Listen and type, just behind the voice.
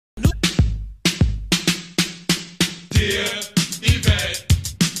Dear Yvette,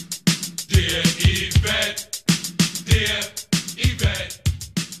 dear Yvette, dear Yvette,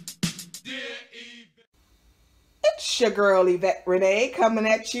 dear Yvette. It's your girl Yvette Renee coming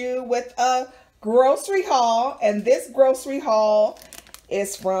at you with a grocery haul, and this grocery haul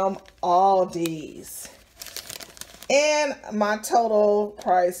is from Aldi's. And my total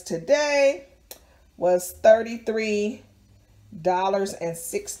price today was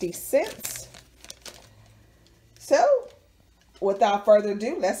 $33.60. So, without further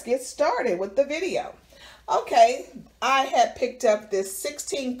ado, let's get started with the video. Okay, I had picked up this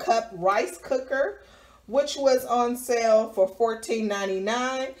 16-cup rice cooker, which was on sale for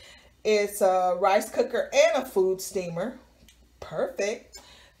 $14.99. It's a rice cooker and a food steamer. Perfect.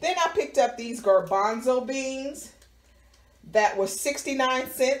 Then I picked up these garbanzo beans that was 69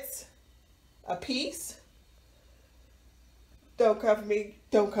 cents a piece. Don't come for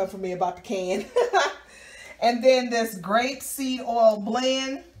me about the can. And then this grapeseed oil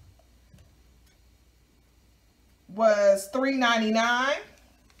blend was $3.99.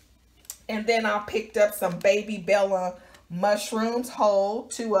 And then I picked up some baby Bella mushrooms whole,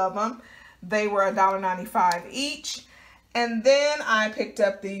 2 of them. They were $1.95 each. And then I picked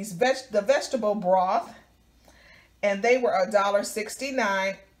up these the vegetable broth, and they were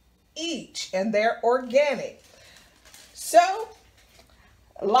 $1.69 each, and they're organic. So,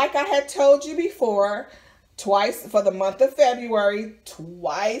 like I had told you before, twice for the month of February,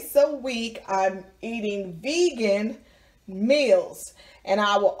 twice a week, I'm eating vegan meals. And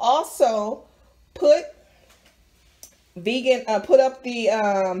I will also put up the,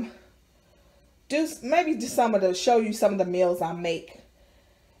 show you some of the meals I make.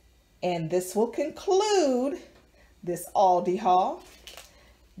 And this will conclude this Aldi haul.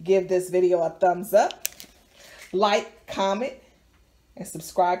 Give this video a thumbs up, like, comment, and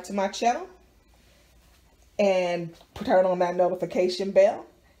subscribe to my channel. And turn on that notification bell.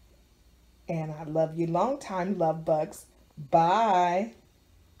 And I love you long time, love bugs. Bye.